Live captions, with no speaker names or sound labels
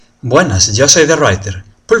Buenas, yo soy The Writer.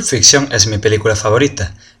 Pulp Fiction es mi película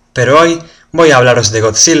favorita, pero hoy voy a hablaros de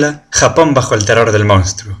Godzilla, Japón bajo el terror del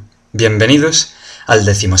monstruo. Bienvenidos al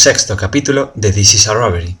 16º capítulo de This is a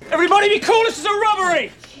Robbery. Everybody be cool, this is a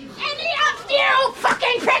robbery! Any of you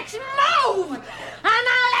fucking pricks move! And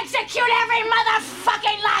I'll execute every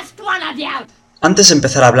motherfucking last one of you! Antes de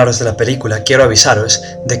empezar a hablaros de la película, quiero avisaros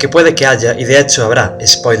de que puede que haya, y de hecho habrá,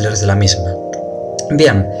 spoilers de la misma.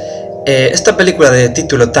 Bien, esta película de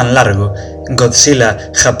título tan largo, Godzilla,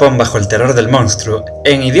 Japón bajo el terror del monstruo,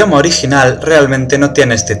 en idioma original realmente no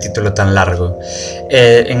tiene este título tan largo.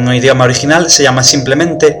 En idioma original se llama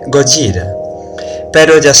simplemente Gojira.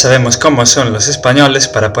 Pero ya sabemos cómo son los españoles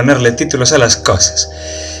para ponerle títulos a las cosas.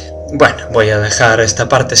 Bueno, voy a dejar esta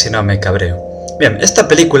parte si no me cabreo. Bien, esta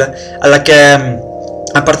película, a la que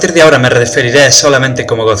a partir de ahora me referiré solamente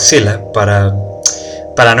como Godzilla,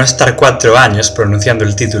 para no estar 4 años pronunciando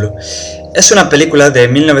el título, es una película de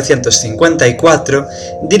 1954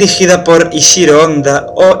 dirigida por Ishiro Honda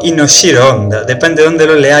o Inoshiro Honda, depende de dónde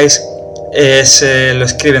lo leáis, se lo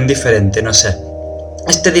escriben diferente, no sé.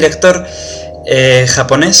 Este director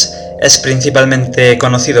japonés es principalmente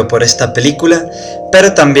conocido por esta película,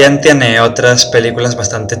 pero también tiene otras películas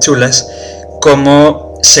bastante chulas,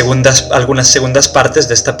 como algunas segundas partes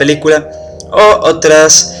de esta película, o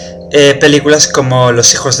otras películas como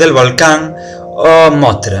Los hijos del volcán o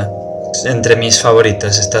Mothra, entre mis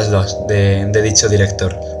favoritas estas dos de dicho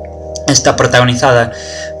director. Está protagonizada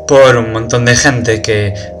por un montón de gente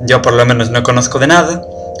que yo por lo menos no conozco de nada,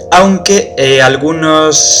 aunque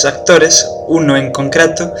algunos actores, uno en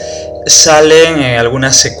concreto, salen en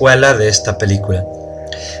alguna secuela de esta película.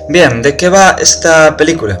 Bien, ¿de qué va esta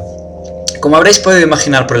película? Como habréis podido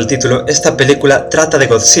imaginar por el título, esta película trata de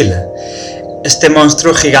Godzilla, este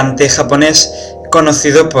monstruo gigante japonés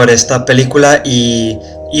conocido por esta película y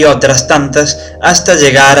otras tantas hasta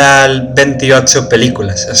llegar a 28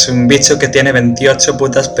 películas. Es un bicho que tiene 28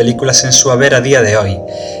 putas películas en su haber a día de hoy,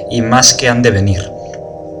 y más que han de venir.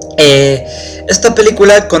 Esta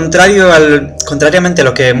película, contrariamente a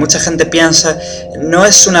lo que mucha gente piensa, no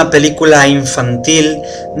es una película infantil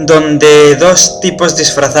donde dos tipos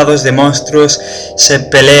disfrazados de monstruos se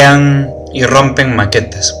pelean y rompen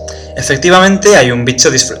maquetas. Efectivamente hay un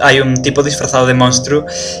tipo disfrazado de monstruo,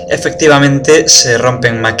 efectivamente se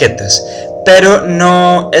rompen maquetas, pero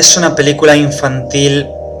no es una película infantil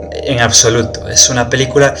en absoluto. Es una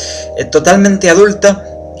película totalmente adulta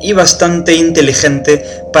y bastante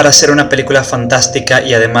inteligente para ser una película fantástica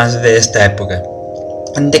y además de esta época.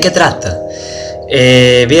 ¿De qué trata?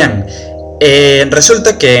 Bien,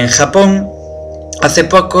 resulta que en Japón hace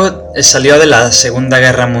poco salió de la Segunda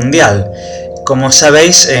Guerra Mundial. Como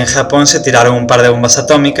sabéis, en Japón se tiraron un par de bombas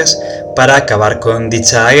atómicas para acabar con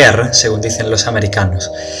dicha guerra, según dicen los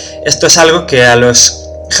americanos. Esto es algo que a los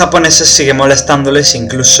japoneses sigue molestándoles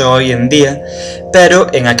incluso hoy en día, pero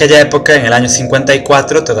en aquella época, en el año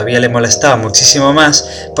 54, todavía le molestaba muchísimo más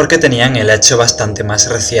porque tenían el hecho bastante más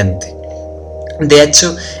reciente. De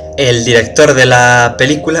hecho, el director de la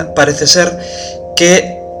película parece ser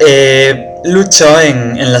que luchó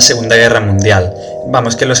en la Segunda Guerra Mundial.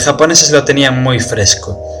 Vamos, que los japoneses lo tenían muy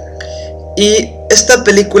fresco. Y esta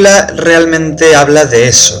película realmente habla de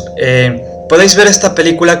eso. Podéis ver esta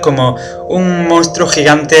película como un monstruo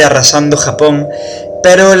gigante arrasando Japón,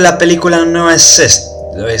 pero la película no es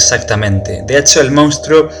esto exactamente. De hecho, el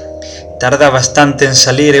monstruo tarda bastante en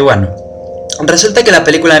salir y bueno, resulta que la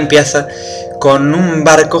película empieza con un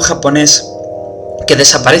barco japonés que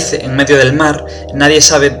desaparece en medio del mar, nadie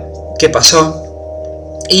sabe qué pasó,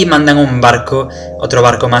 y mandan otro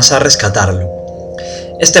barco más a rescatarlo.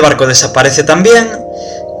 Este barco desaparece también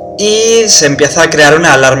y se empieza a crear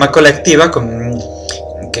una alarma colectiva con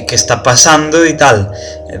 ¿qué está pasando y tal?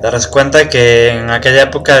 Daros cuenta que en aquella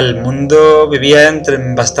época el mundo vivía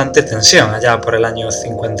en bastante tensión, allá por el año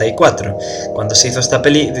 54, cuando se hizo esta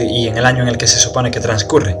peli y en el año en el que se supone que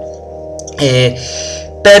transcurre.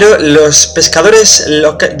 Pero los pescadores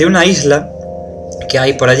de una isla que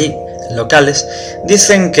hay por allí, locales,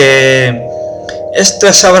 dicen que esto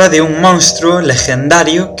es obra de un monstruo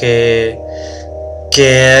legendario que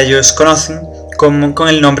ellos conocen con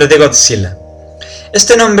el nombre de Godzilla.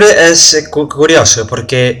 Este nombre es curioso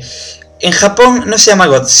porque en Japón no se llama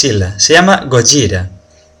Godzilla, se llama Gojira,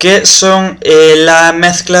 que son la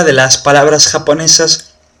mezcla de las palabras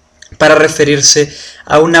japonesas para referirse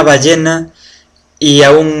a una ballena y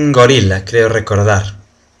a un gorila, creo recordar.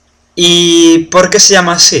 ¿Y por qué se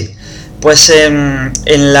llama así? Pues en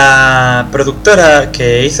la productora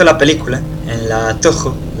que hizo la película, en la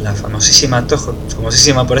Toho, la famosísima Toho,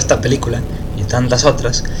 famosísima por esta película y tantas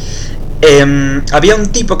otras, había un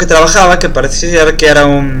tipo que trabajaba que parecía que era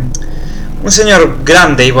un señor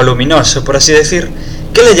grande y voluminoso, por así decir,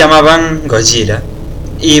 que le llamaban Gojira.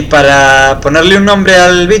 Y para ponerle un nombre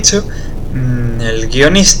al bicho, el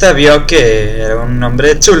guionista vio que era un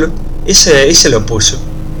nombre chulo y se lo puso.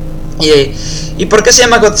 ¿Y por qué se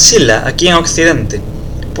llama Godzilla aquí en Occidente?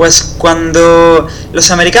 Pues cuando los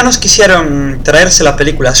americanos quisieron traerse la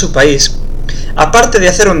película a su país, aparte de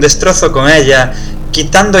hacer un destrozo con ella,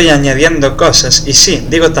 quitando y añadiendo cosas, y sí,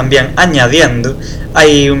 digo también añadiendo,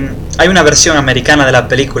 hay una versión americana de la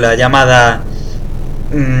película llamada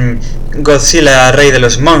Godzilla, Rey de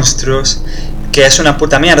los Monstruos, que es una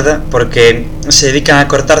puta mierda porque se dedican a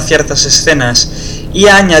cortar ciertas escenas y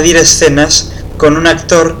a añadir escenas con un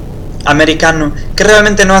actor americano que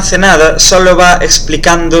realmente no hace nada, solo va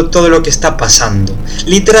explicando todo lo que está pasando,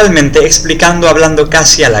 literalmente explicando, hablando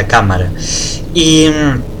casi a la cámara. Y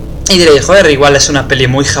diréis, joder, igual es una peli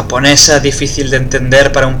muy japonesa, difícil de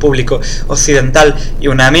entender para un público occidental, y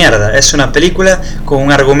una mierda. Es una película con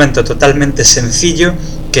un argumento totalmente sencillo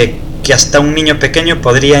que hasta un niño pequeño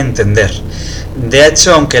podría entender. De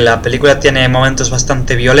hecho, aunque la película tiene momentos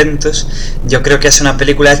bastante violentos, yo creo que es una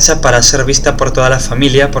película hecha para ser vista por toda la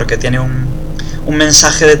familia, porque tiene un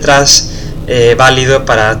mensaje detrás válido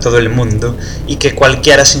para todo el mundo, y que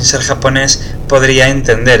cualquiera sin ser japonés podría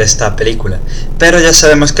entender esta película. Pero ya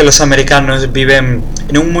sabemos que los americanos viven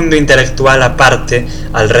en un mundo intelectual aparte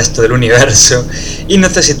al resto del universo y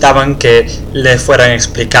necesitaban que le fueran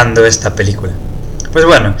explicando esta película. Pues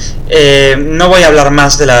bueno, no voy a hablar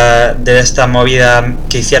más de esta movida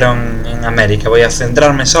que hicieron en América, voy a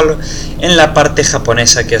centrarme solo en la parte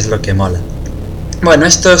japonesa, que es lo que mola. Bueno,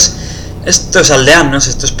 estos aldeanos,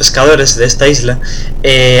 estos pescadores de esta isla,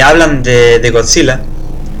 hablan de Godzilla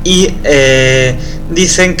y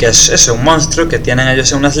dicen que es un monstruo que tienen ellos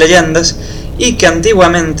en unas leyendas, y que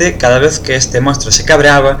antiguamente, cada vez que este monstruo se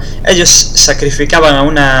cabreaba, ellos sacrificaban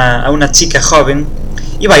a una chica joven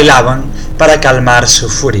y bailaban para calmar su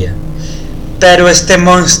furia. Pero este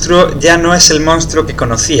monstruo ya no es el monstruo que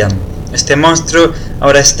conocían. Este monstruo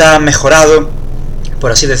ahora está mejorado,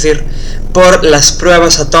 por así decir, por las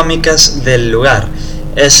pruebas atómicas del lugar.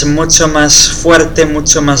 Es mucho más fuerte,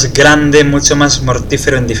 mucho más grande, mucho más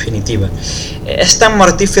mortífero en definitiva. Es tan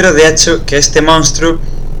mortífero, de hecho, que este monstruo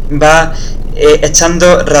va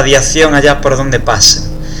echando radiación allá por donde pasa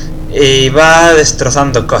y va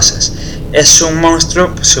destrozando cosas. Es un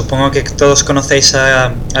monstruo, supongo que todos conocéis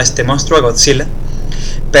a este monstruo, a Godzilla,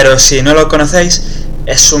 pero si no lo conocéis,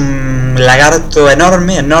 es un lagarto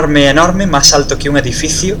enorme, enorme, enorme, más alto que un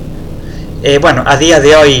edificio. Bueno, a día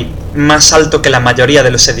de hoy más alto que la mayoría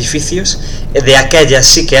de los edificios, de aquella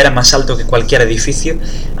sí que era más alto que cualquier edificio.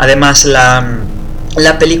 Además,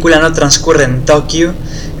 la película no transcurre en Tokio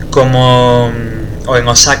o en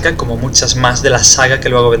Osaka, como muchas más de la saga que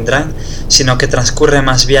luego vendrán, sino que transcurre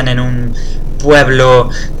más bien en un pueblo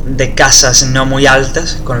de casas no muy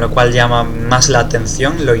altas, con lo cual llama más la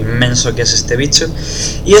atención lo inmenso que es este bicho.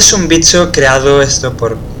 Y es un bicho creado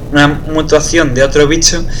por una mutación de otro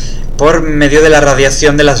bicho por medio de la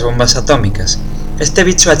radiación de las bombas atómicas. Este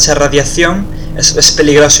bicho echa radiación, es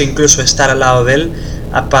peligroso incluso estar al lado de él,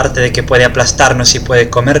 aparte de que puede aplastarnos y puede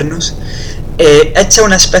comernos. Echa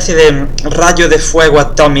una especie de rayo de fuego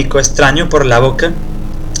atómico extraño por la boca,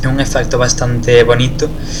 un efecto bastante bonito,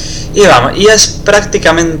 y es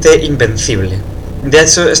prácticamente invencible. De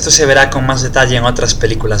hecho, esto se verá con más detalle en otras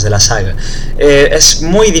películas de la saga. Es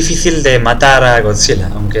muy difícil de matar a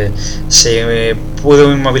Godzilla, aunque se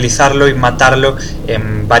pudo inmovilizarlo y matarlo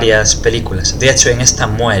en varias películas. De hecho, en esta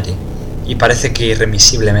muere, y parece que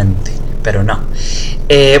irremisiblemente, pero no.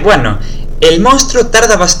 Bueno, el monstruo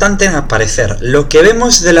tarda bastante en aparecer. Lo que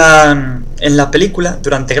vemos en la película,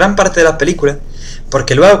 durante gran parte de la película,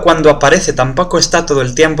 porque luego cuando aparece tampoco está todo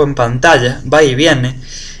el tiempo en pantalla, va y viene,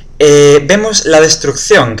 vemos la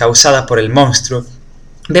destrucción causada por el monstruo.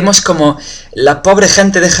 Vemos como la pobre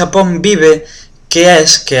gente de Japón vive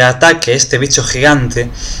que ataque este bicho gigante.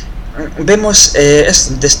 Vemos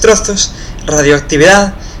destrozos,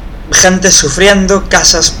 radioactividad, gente sufriendo,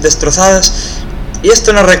 casas destrozadas. Y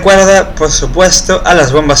esto nos recuerda, por supuesto, a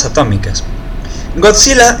las bombas atómicas.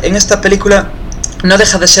 Godzilla en esta película no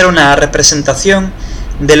deja de ser una representación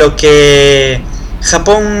de lo que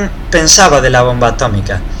Japón pensaba de la bomba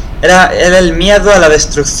atómica. Era el miedo a la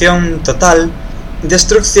destrucción total,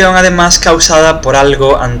 destrucción además causada por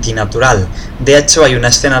algo antinatural. De hecho, hay una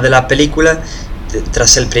escena de la película,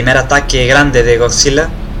 tras el primer ataque grande de Godzilla,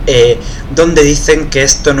 donde dicen que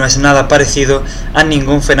esto no es nada parecido a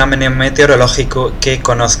ningún fenómeno meteorológico que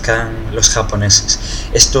conozcan los japoneses.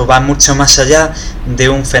 Esto va mucho más allá de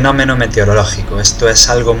un fenómeno meteorológico, esto es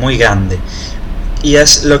algo muy grande. Y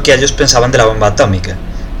es lo que ellos pensaban de la bomba atómica,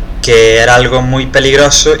 que era algo muy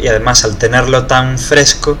peligroso y además al tenerlo tan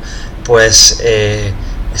fresco, pues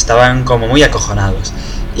estaban como muy acojonados.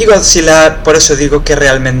 Y Godzilla, por eso digo que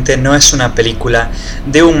realmente no es una película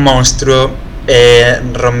de un monstruo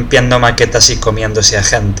rompiendo maquetas y comiéndose a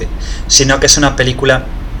gente, sino que es una película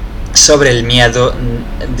sobre el miedo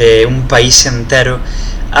de un país entero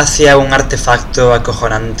hacia un artefacto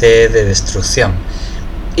acojonante de destrucción.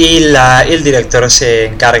 Y el director se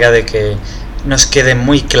encarga de que nos quede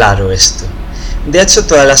muy claro esto. De hecho,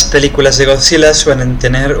 todas las películas de Godzilla suelen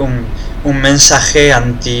tener un mensaje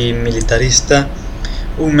antimilitarista,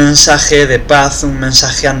 un mensaje de paz, un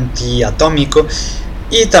mensaje antiatómico,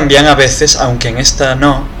 y también a veces, aunque en esta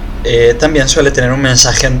no, también suele tener un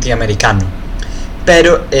mensaje antiamericano.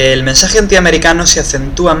 Pero el mensaje antiamericano se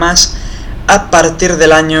acentúa más a partir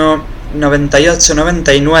del año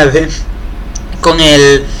 98-99 con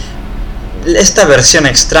esta versión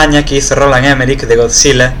extraña que hizo Roland Emmerich de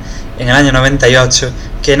Godzilla en el año 98,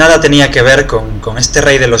 que nada tenía que ver con este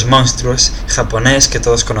rey de los monstruos japonés que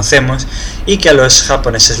todos conocemos y que a los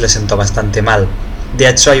japoneses les sentó bastante mal. De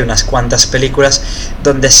hecho, hay unas cuantas películas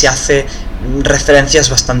donde se hace referencias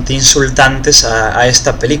bastante insultantes a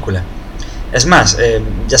esta película. Es más,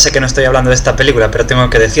 ya sé que no estoy hablando de esta película, pero tengo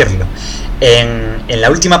que decirlo. En la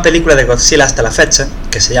última película de Godzilla hasta la fecha,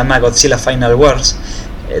 que se llama Godzilla Final Wars,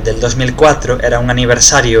 del 2004, era un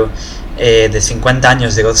aniversario de 50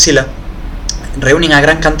 años de Godzilla, reúnen a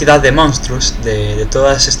gran cantidad de monstruos de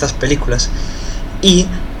todas estas películas y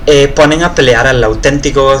ponen a pelear al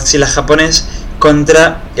auténtico Godzilla japonés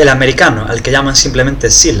contra el americano, al que llaman simplemente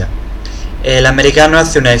Zilla. El americano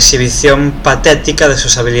hace una exhibición patética de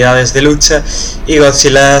sus habilidades de lucha y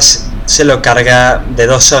Godzilla se lo carga de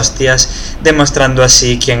 2 hostias, demostrando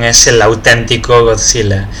así quién es el auténtico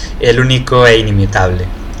Godzilla, el único e inimitable.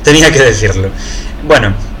 Tenía que decirlo.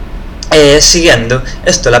 Bueno, siguiendo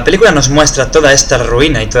esto, la película nos muestra toda esta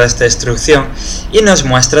ruina y toda esta destrucción y nos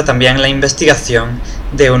muestra también la investigación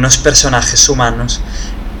de unos personajes humanos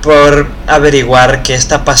por averiguar qué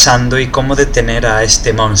está pasando y cómo detener a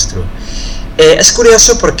este monstruo. Es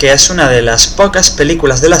curioso porque es una de las pocas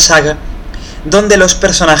películas de la saga donde los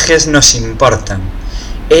personajes nos importan.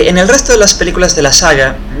 En el resto de las películas de la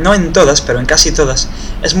saga, no en todas, pero en casi todas,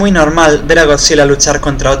 es muy normal ver a Godzilla luchar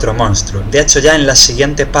contra otro monstruo. De hecho, ya en la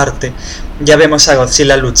siguiente parte ya vemos a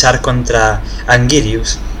Godzilla luchar contra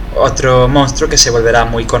Anguirus, otro monstruo que se volverá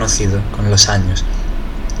muy conocido con los años.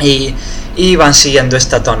 Y van siguiendo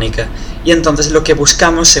esta tónica. Y entonces lo que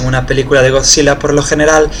buscamos en una película de Godzilla por lo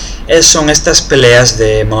general son estas peleas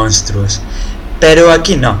de monstruos. Pero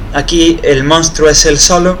aquí no, aquí el monstruo es él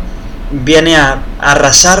solo, viene a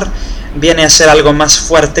arrasar, viene a ser algo más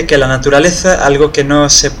fuerte que la naturaleza, algo que no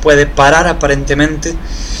se puede parar aparentemente,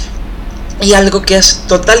 y algo que es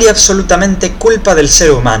total y absolutamente culpa del ser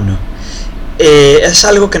humano. Es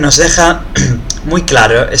algo que nos deja muy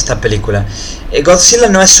claro esta película. Godzilla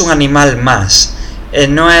no es un animal más,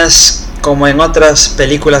 no es como en otras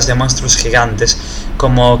películas de monstruos gigantes,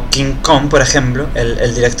 como King Kong, por ejemplo.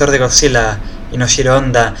 El director de Godzilla, Inoshiro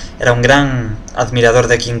Honda, era un gran admirador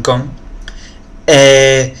de King Kong.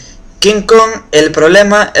 King Kong, el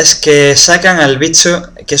problema es que sacan al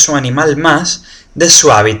bicho, que es un animal más, de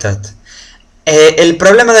su hábitat. El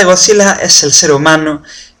problema de Godzilla es el ser humano,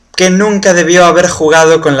 que nunca debió haber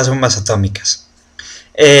jugado con las bombas atómicas.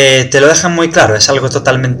 Te lo dejan muy claro, es algo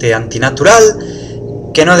totalmente antinatural,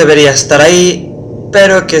 que no debería estar ahí,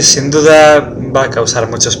 pero que sin duda va a causar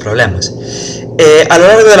muchos problemas. A lo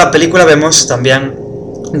largo de la película vemos también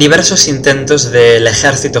diversos intentos del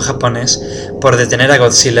ejército japonés por detener a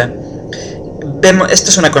Godzilla. Esto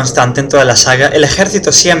es una constante en toda la saga, el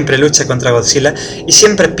ejército siempre lucha contra Godzilla y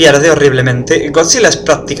siempre pierde horriblemente. Godzilla es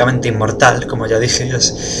prácticamente inmortal, como ya dije,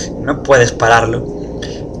 no puedes pararlo.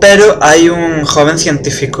 Pero hay un joven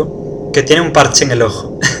científico que tiene un parche en el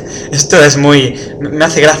ojo. Esto es me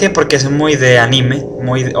hace gracia porque es muy de anime,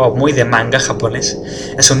 muy de manga japonés.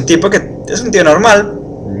 Es un tipo que es un tío normal,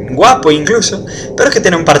 guapo incluso, pero que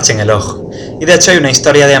tiene un parche en el ojo. Y de hecho hay una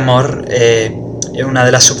historia de amor, una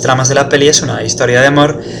de las subtramas de la peli es una historia de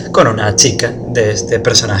amor con una chica de este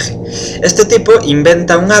personaje. Este tipo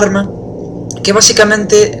inventa un arma que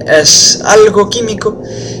básicamente es algo químico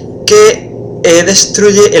que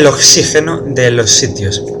destruye el oxígeno de los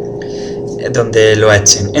sitios donde lo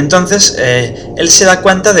echen. Entonces él se da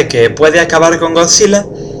cuenta de que puede acabar con Godzilla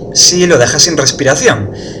si lo deja sin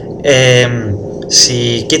respiración.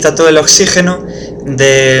 si quita todo el oxígeno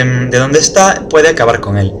de donde está, puede acabar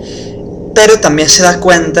con él. Pero también se da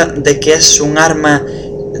cuenta de que es un arma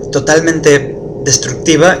totalmente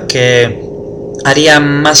destructiva que haría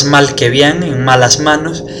más mal que bien en malas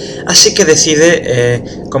manos, así que decide,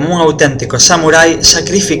 como un auténtico samurái,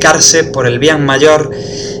 sacrificarse por el bien mayor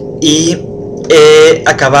y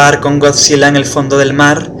acabar con Godzilla en el fondo del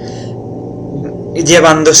mar,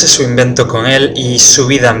 llevándose su invento con él y su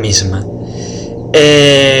vida misma.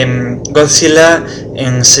 Godzilla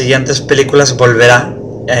en siguientes películas volverá,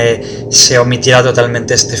 se omitirá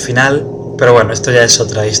totalmente este final, pero bueno, esto ya es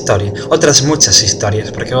otra historia, otras muchas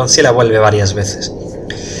historias, porque Godzilla vuelve varias veces.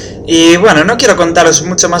 Y bueno, no quiero contaros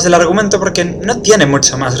mucho más del argumento porque no tiene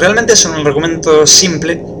mucho más, realmente es un argumento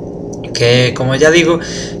simple que, como ya digo,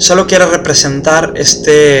 solo quiero representar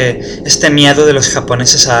este miedo de los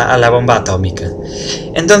japoneses a la bomba atómica.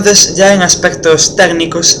 Entonces, ya en aspectos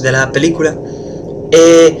técnicos de la película,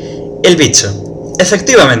 el bicho.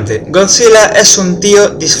 Efectivamente, Godzilla es un tío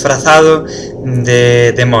disfrazado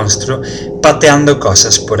de monstruo, pateando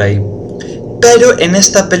cosas por ahí. Pero en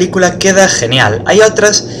esta película queda genial. Hay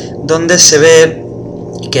otras donde se ve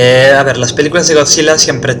que, a ver, las películas de Godzilla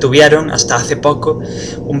siempre tuvieron, hasta hace poco,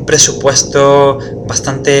 un presupuesto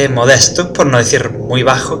bastante modesto, por no decir muy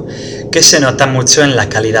bajo, que se nota mucho en la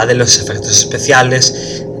calidad de los efectos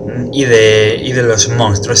especiales y de los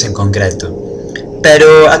monstruos en concreto.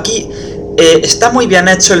 Pero aquí está muy bien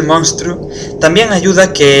hecho el monstruo, también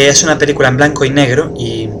ayuda que es una película en blanco y negro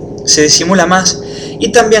y se disimula más,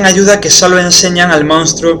 y también ayuda que solo enseñan al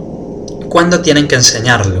monstruo cuando tienen que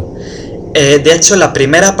enseñarlo. De hecho, la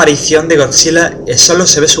primera aparición de Godzilla solo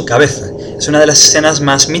se ve su cabeza, es una de las escenas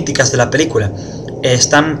más míticas de la película.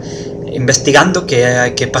 Están investigando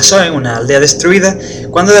qué pasó en una aldea destruida,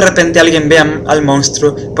 cuando de repente alguien ve al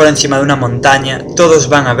monstruo por encima de una montaña, todos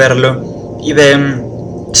van a verlo y ven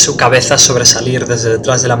su cabeza sobresalir desde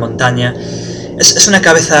detrás de la montaña. Es una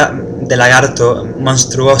cabeza de lagarto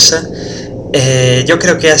monstruosa. Yo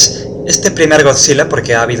creo que es este primer Godzilla,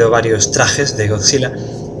 porque ha habido varios trajes de Godzilla,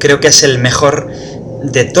 creo que es el mejor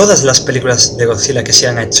de todas las películas de Godzilla que se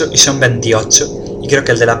han hecho, y son 28, y creo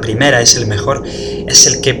que el de la primera es el mejor, es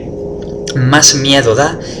el que más miedo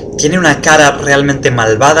da, tiene una cara realmente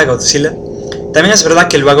malvada Godzilla. También es verdad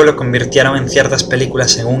que luego lo convirtieron en ciertas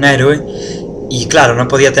películas en un héroe, y claro, no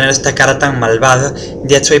podía tener esta cara tan malvada.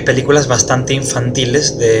 De hecho hay películas bastante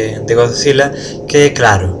infantiles de Godzilla que,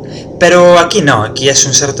 claro, pero aquí no, aquí es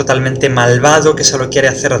un ser totalmente malvado que solo quiere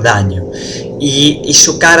hacer daño, y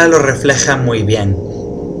su cara lo refleja muy bien.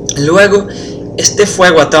 Luego, este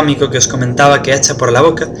fuego atómico que os comentaba que echa por la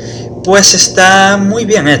boca, pues está muy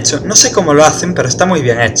bien hecho. No sé cómo lo hacen, pero está muy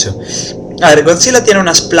bien hecho. A ver, Godzilla tiene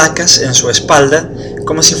unas placas en su espalda,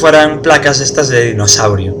 como si fueran placas estas de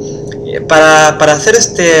dinosaurio. Para hacer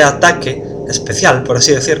este ataque especial, por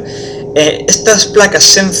así decir, estas placas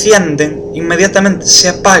se encienden, inmediatamente se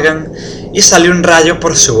apagan y sale un rayo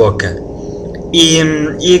por su boca.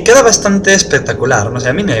 Y queda bastante espectacular, no sé,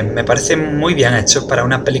 a mí me parece muy bien hecho para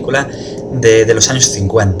una película de los años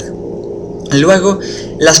 50. Luego,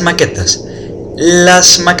 las maquetas.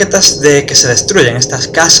 Las maquetas de que se destruyen estas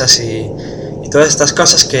casas y todas estas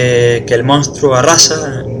cosas que el monstruo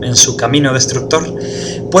arrasa en su camino destructor,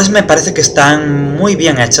 pues me parece que están muy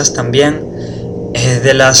bien hechas también,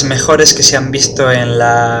 de las mejores que se han visto en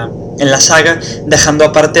la saga, dejando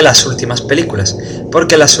aparte las últimas películas,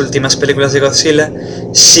 porque las últimas películas de Godzilla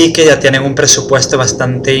sí que ya tienen un presupuesto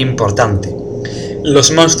bastante importante.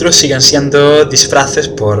 Los monstruos siguen siendo disfraces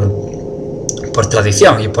por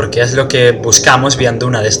tradición y porque es lo que buscamos viendo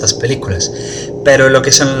una de estas películas, pero lo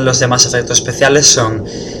que son los demás efectos especiales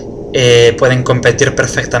pueden competir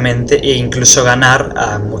perfectamente e incluso ganar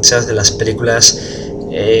a muchas de las películas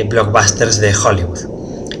blockbusters de Hollywood.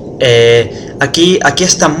 Aquí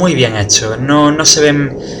está muy bien hecho, no se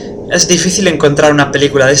ven. Es difícil encontrar una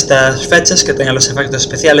película de estas fechas que tenga los efectos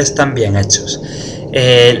especiales tan bien hechos.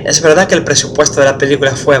 Es verdad que el presupuesto de la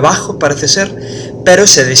película fue bajo, parece ser, pero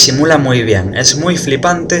se disimula muy bien. Es muy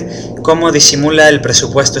flipante cómo disimula el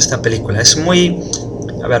presupuesto esta película. Es muy...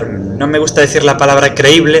 A ver, no me gusta decir la palabra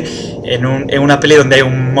creíble en una peli donde hay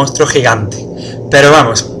un monstruo gigante, pero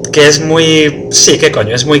vamos, que es muy... Sí, qué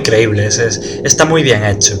coño, es muy creíble, está muy bien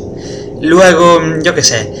hecho. Luego, yo qué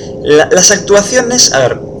sé, las actuaciones... A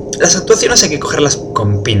ver, las actuaciones hay que cogerlas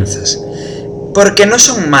con pinzas, porque no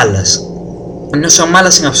son malas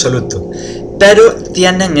en absoluto, pero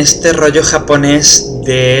tienen este rollo japonés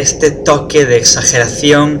de este toque de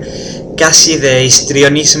exageración, casi de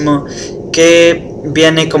histrionismo, que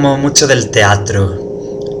viene como mucho del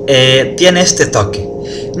teatro. Tiene este toque.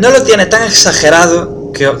 No lo tiene tan exagerado,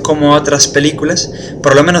 como otras películas,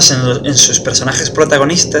 por lo menos en sus personajes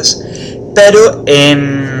protagonistas, pero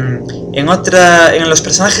en los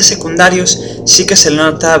personajes secundarios sí que se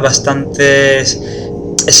nota bastante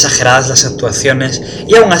exageradas las actuaciones,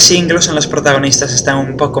 y aún así incluso en los protagonistas están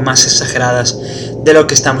un poco más exageradas de lo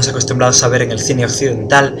que estamos acostumbrados a ver en el cine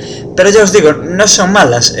occidental, pero ya os digo, no son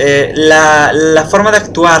malas. La forma de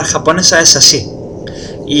actuar japonesa es así,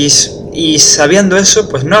 y sabiendo eso,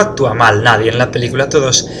 pues no actúa mal nadie en la película,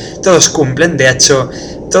 todos cumplen, de hecho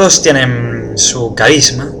todos tienen su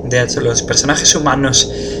carisma, de hecho los personajes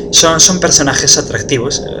humanos son personajes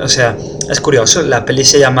atractivos. O sea, es curioso, la peli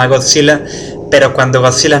se llama Godzilla, pero cuando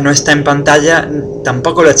Godzilla no está en pantalla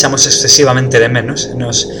tampoco lo echamos excesivamente de menos.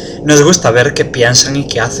 Nos gusta ver qué piensan y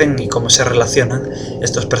qué hacen y cómo se relacionan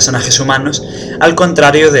estos personajes humanos, al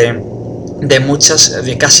contrario de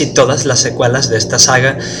casi todas las secuelas de esta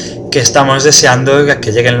saga, que estamos deseando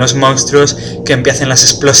que lleguen los monstruos, que empiecen las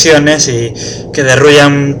explosiones y que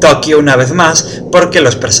derruyan Tokio una vez más, porque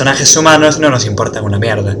los personajes humanos no nos importan una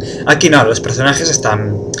mierda. Aquí no, los personajes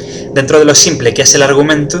están, dentro de lo simple que es el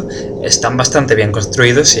argumento, están bastante bien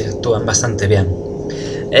construidos y actúan bastante bien.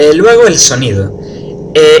 Luego el sonido.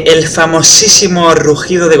 El famosísimo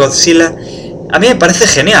rugido de Godzilla a mí me parece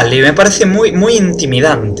genial y me parece muy, muy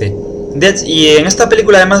intimidante. Y en esta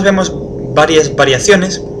película además vemos varias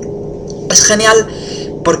variaciones. Es genial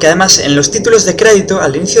porque además en los títulos de crédito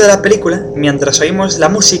al inicio de la película, mientras oímos la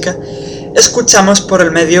música, escuchamos por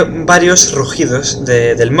el medio varios rugidos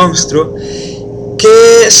del monstruo,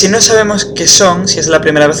 que si no sabemos qué son, si es la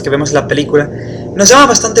primera vez que vemos la película, nos llama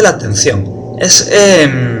bastante la atención.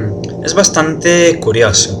 Es bastante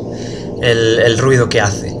curioso el ruido que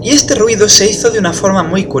hace. Y este ruido se hizo de una forma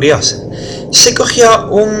muy curiosa. Se cogió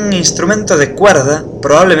un instrumento de cuerda,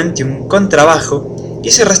 probablemente un contrabajo, y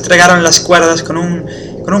se restregaron las cuerdas con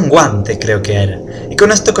un guante, creo que era. Y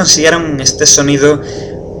con esto consiguieron este sonido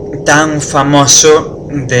tan famoso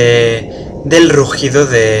del rugido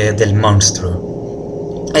del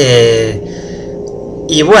monstruo.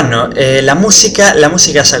 Y bueno, la música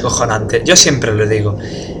es acojonante, yo siempre lo digo.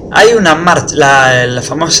 Hay una march, la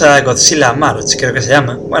famosa Godzilla March, creo que se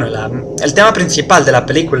llama. Bueno, el tema principal de la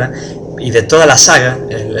película y de toda la saga,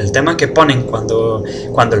 el tema que ponen cuando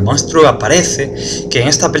el monstruo aparece, que en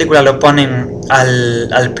esta película lo ponen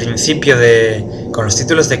al principio con los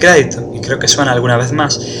títulos de crédito, y creo que suena alguna vez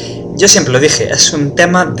más. Yo siempre lo dije, es un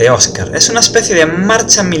tema de Oscar, es una especie de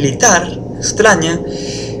marcha militar extraña,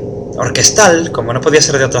 orquestal, como no podía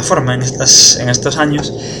ser de otra forma en estos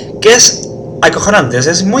años, que es acojonante,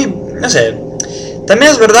 es muy, no sé.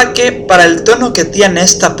 También es verdad que para el tono que tiene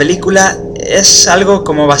esta película es algo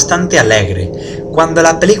como bastante alegre, cuando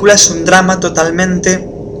la película es un drama totalmente,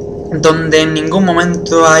 donde en ningún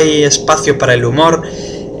momento hay espacio para el humor.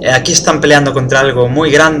 Aquí están peleando contra algo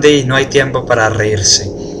muy grande y no hay tiempo para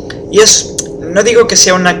reírse. Y no digo que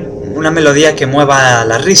sea una melodía que mueva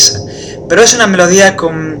la risa, pero es una melodía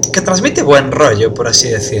que transmite buen rollo, por así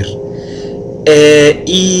decir.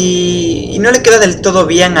 Y no le queda del todo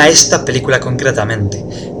bien a esta película concretamente,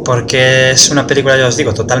 porque es una película, ya os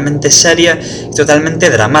digo, totalmente seria y totalmente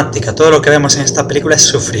dramática. Todo lo que vemos en esta película es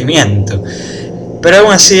sufrimiento, pero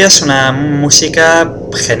aún así es una música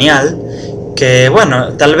genial, que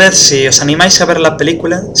bueno, tal vez si os animáis a ver la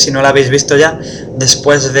película, si no la habéis visto ya,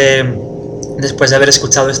 después de haber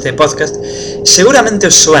escuchado este podcast, seguramente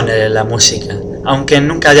os suene la música, aunque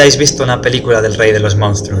nunca hayáis visto una película del Rey de los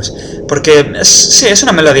Monstruos, porque es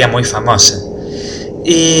una melodía muy famosa.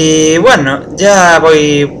 Y bueno, ya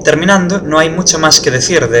voy terminando, no hay mucho más que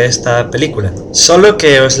decir de esta película, solo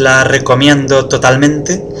que os la recomiendo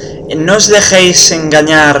totalmente. No os dejéis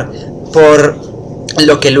engañar por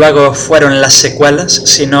lo que luego fueron las secuelas,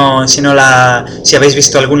 si habéis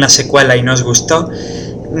visto alguna secuela y no os gustó.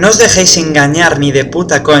 No os dejéis engañar ni de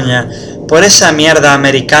puta coña por esa mierda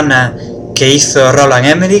americana que hizo Roland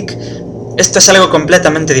Emmerich. Esto es algo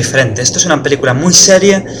completamente diferente. Esto es una película muy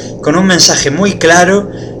seria, con un mensaje muy claro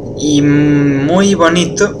y muy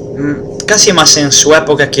bonito, casi más en su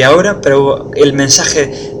época que ahora, pero el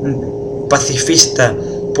mensaje pacifista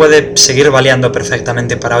puede seguir valiendo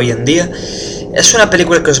perfectamente para hoy en día. Es una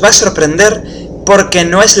película que os va a sorprender, porque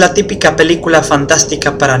no es la típica película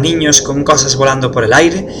fantástica para niños con cosas volando por el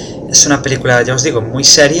aire. Es una película, ya os digo, muy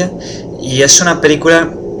seria, y es una película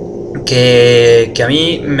que a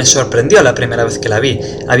mí me sorprendió la primera vez que la vi.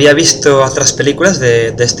 Había visto otras películas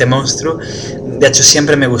de este monstruo, de hecho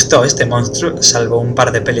siempre me gustó este monstruo, salvo un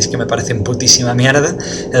par de pelis que me parecen putísima mierda,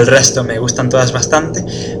 el resto me gustan todas bastante,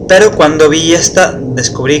 pero cuando vi esta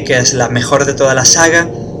descubrí que es la mejor de toda la saga,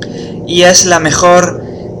 y es la mejor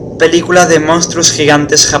película de monstruos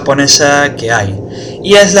gigantes japonesa que hay.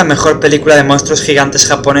 y es la mejor película de monstruos gigantes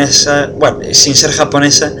japonesa, bueno, sin ser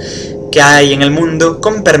japonesa, que hay en el mundo,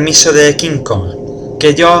 con permiso de King Kong,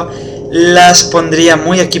 que yo las pondría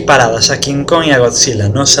muy equiparadas a King Kong y a Godzilla.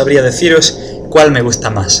 No sabría deciros cuál me gusta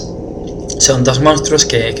más. Son dos monstruos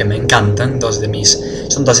que me encantan,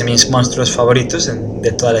 son dos de mis monstruos favoritos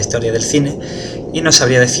de toda la historia del cine, y no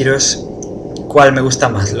sabría deciros cuál me gusta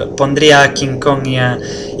más. Pondría a King Kong y a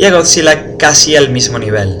Godzilla casi al mismo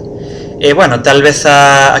nivel. Bueno, tal vez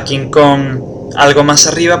a King Kong algo más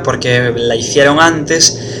arriba porque la hicieron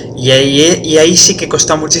antes y ahí sí que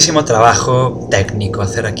costó muchísimo trabajo técnico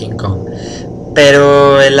hacer a King Kong.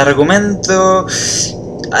 Pero el argumento...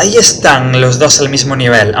 ahí están los dos al mismo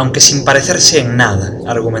nivel, aunque sin parecerse en nada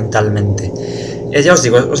argumentalmente. Ya os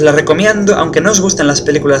digo, os la recomiendo, aunque no os gusten las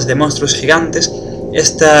películas de monstruos gigantes,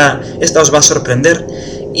 esta os va a sorprender.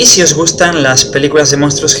 Y si os gustan las películas de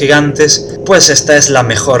monstruos gigantes, pues esta es la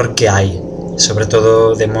mejor que hay, sobre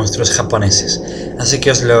todo de monstruos japoneses. Así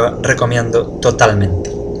que os lo recomiendo totalmente.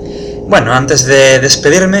 Bueno, antes de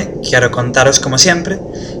despedirme, quiero contaros como siempre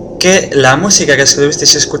que la música que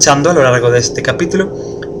estuvisteis escuchando a lo largo de este capítulo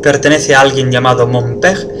pertenece a alguien llamado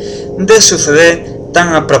Monpeg, de su CD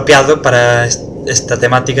tan apropiado para esta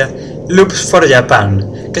temática, Loops for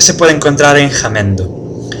Japan, que se puede encontrar en Jamendo.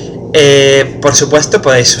 Por supuesto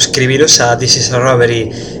podéis suscribiros a This is a Robbery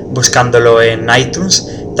buscándolo en iTunes,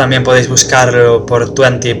 también podéis buscarlo por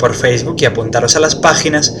Twenty y por Facebook y apuntaros a las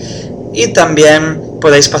páginas, y también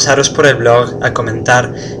podéis pasaros por el blog a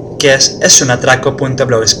comentar, que es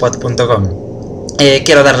esunatraco.blogspot.com.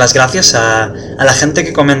 Quiero dar las gracias a la gente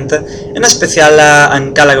que comenta, en especial a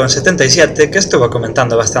Ancalagon77, que estuvo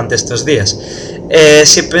comentando bastante estos días.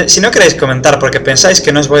 Si no queréis comentar porque pensáis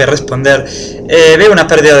que no os voy a responder, veo una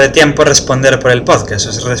pérdida de tiempo responder por el podcast,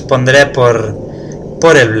 os responderé por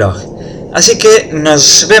el blog. Así que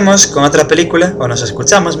nos vemos con otra película, o nos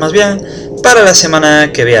escuchamos más bien, para la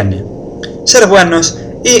semana que viene. Ser buenos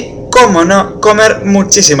y... cómo no, comer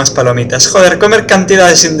muchísimas palomitas. Joder, comer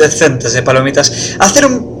cantidades indecentes de palomitas. Hacer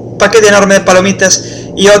un paquete enorme de palomitas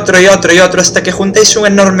y otro y otro y otro hasta que juntéis un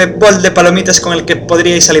enorme bol de palomitas con el que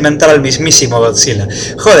podríais alimentar al mismísimo Godzilla.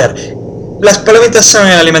 Joder, las palomitas son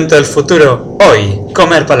el alimento del futuro. Hoy,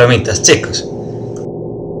 comer palomitas, chicos.